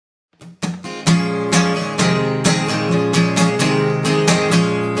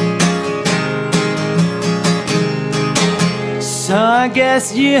I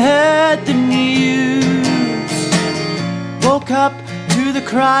guess you heard the news. Woke up to the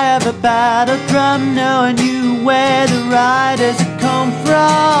cry of a battle drum, knowing you where the riders had come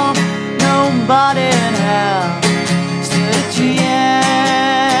from. Nobody in hell stood a chance.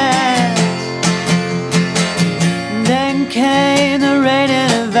 Then came the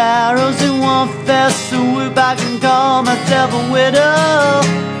raining of arrows in one fell swoop. I can call myself a widow.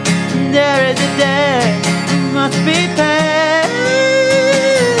 There is a debt must be paid.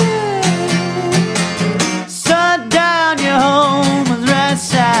 Sundown, your home was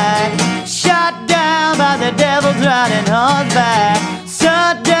ransacked, shot down by the devil's riding horseback.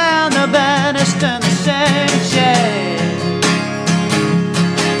 Sundown, the banished and the same shade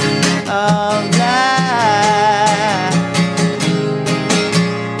of life.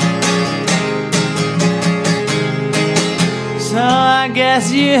 So I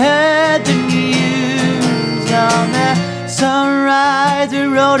guess you heard the news on the sunrise. We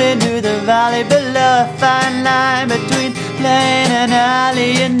rode into the valley below, a fine line between plain and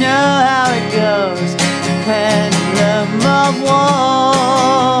alley. You know how it goes, pendulum of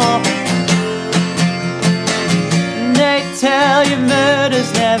war. They tell you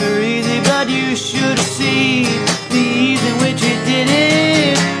murder's never easy, but you should have seen the ease in which you did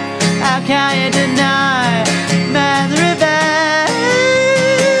it. How can you deny man's revenge?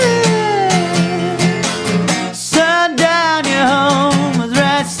 Sundown, your home was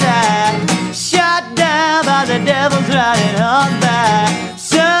ransacked, shot down by the devil's riding horseback.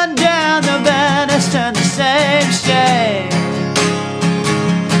 Sundown, the banished and the same shade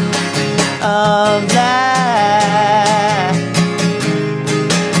of life.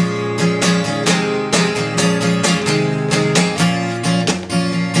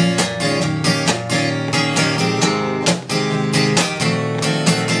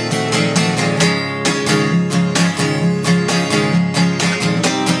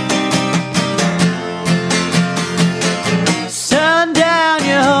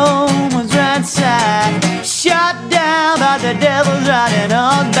 Shot down by the devil's riding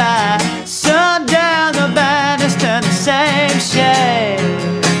on back. Sundown, the banished and the same shade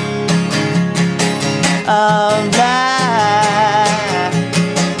of life.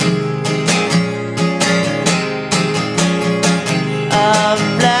 Of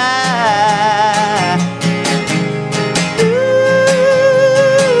life.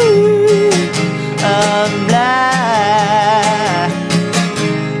 Ooh, of life.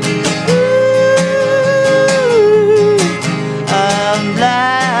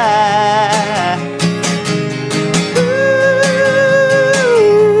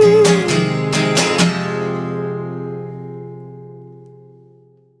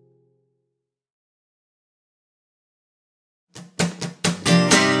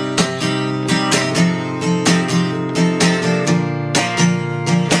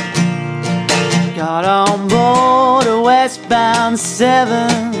 Got on board a westbound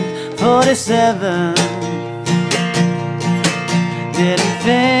 747. Didn't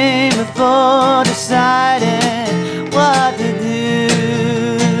think before deciding what to do.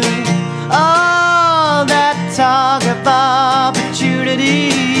 All that talk of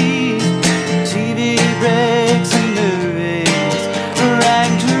opportunities, TV breaks and movies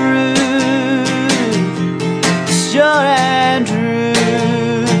rang true, sure and true.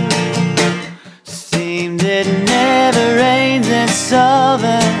 It never rains in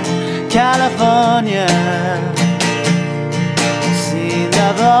Southern California. Seems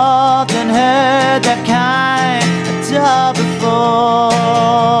I've often heard that kind of talk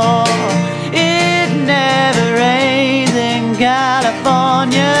before. It never rains in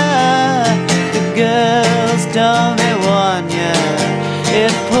California. The girls told me one year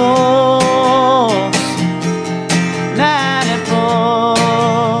it pours, man it pours.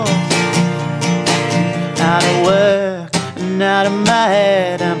 Out of work and out of my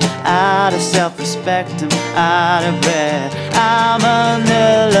head, I'm out of self-respect, I'm out of bed. I'm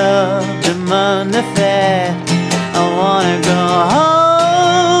underloved, I'm underfed. I wanna go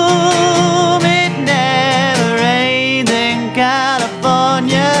home. It never rains in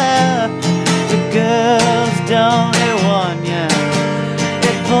California. The girls don't want you.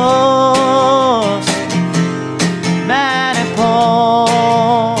 It pours, man it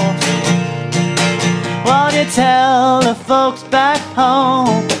pours. Won't you tell the folks back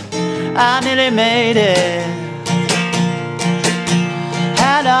home I nearly made it?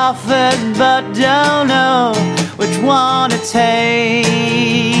 Had offered but don't know which one to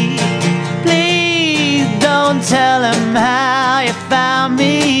take. Please don't tell them how you found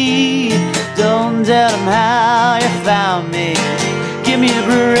me. Don't tell them how you found me. Give me a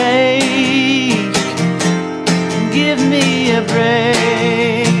break, give me a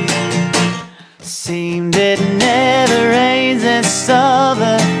break. Seemed it never rains in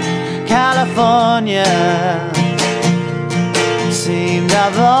Southern California. Seemed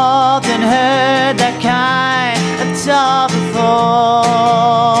I've often heard that kind of talk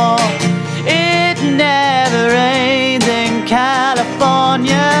before. It never rains in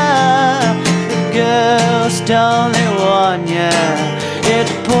California. The girls only warn ya. It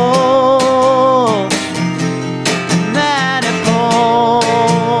pours, man, it pours.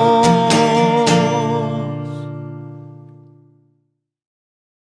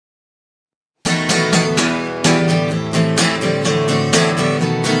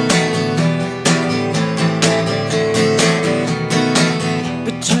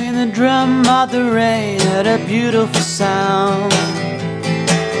 Between the drum of the rain and a beautiful sound.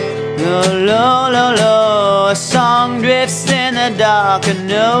 Low, low, low, low, a song drifts in the dark and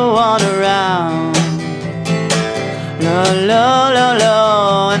no one around. Low, low, low,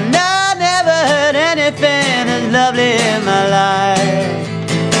 low, and I never heard anything as lovely in my life.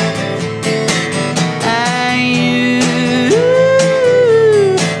 And you,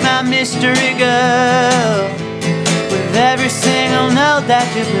 my mystery girl, with every single note that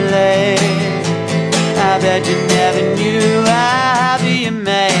you play, I bet you never knew how happy you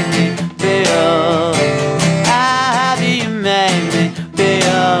made me feel. How happy you made me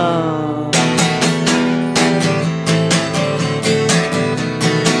feel.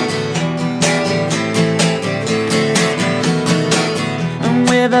 And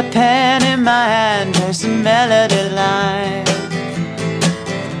with a pen in my hand, there's a melody line.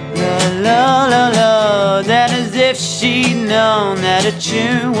 Low, low, low, low, then as if she'd known that a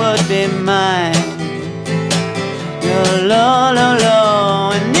tune would be mine. Low, low, low,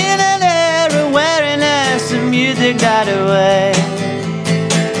 low, and in an era weariness, the music died away.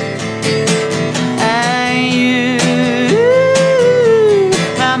 And you,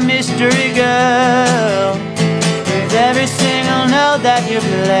 my mystery girl, with every single note that you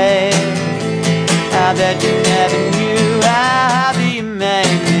play, I bet you never knew how happy you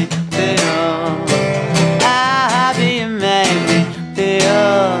made me feel. How happy you made me feel.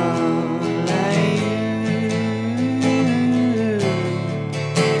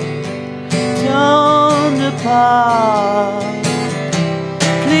 Don't depart,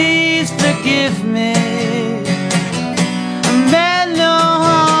 please forgive me. I meant no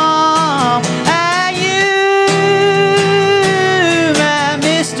harm. And you, my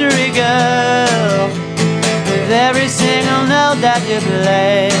mystery girl, with every single note that you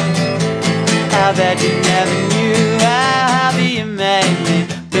play, I bet you never knew how happy you made me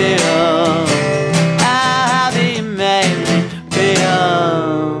feel. How happy you made me feel.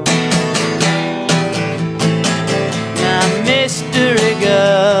 Mystery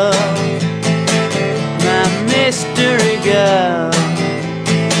girl, my mystery girl,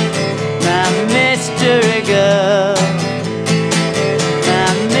 my mystery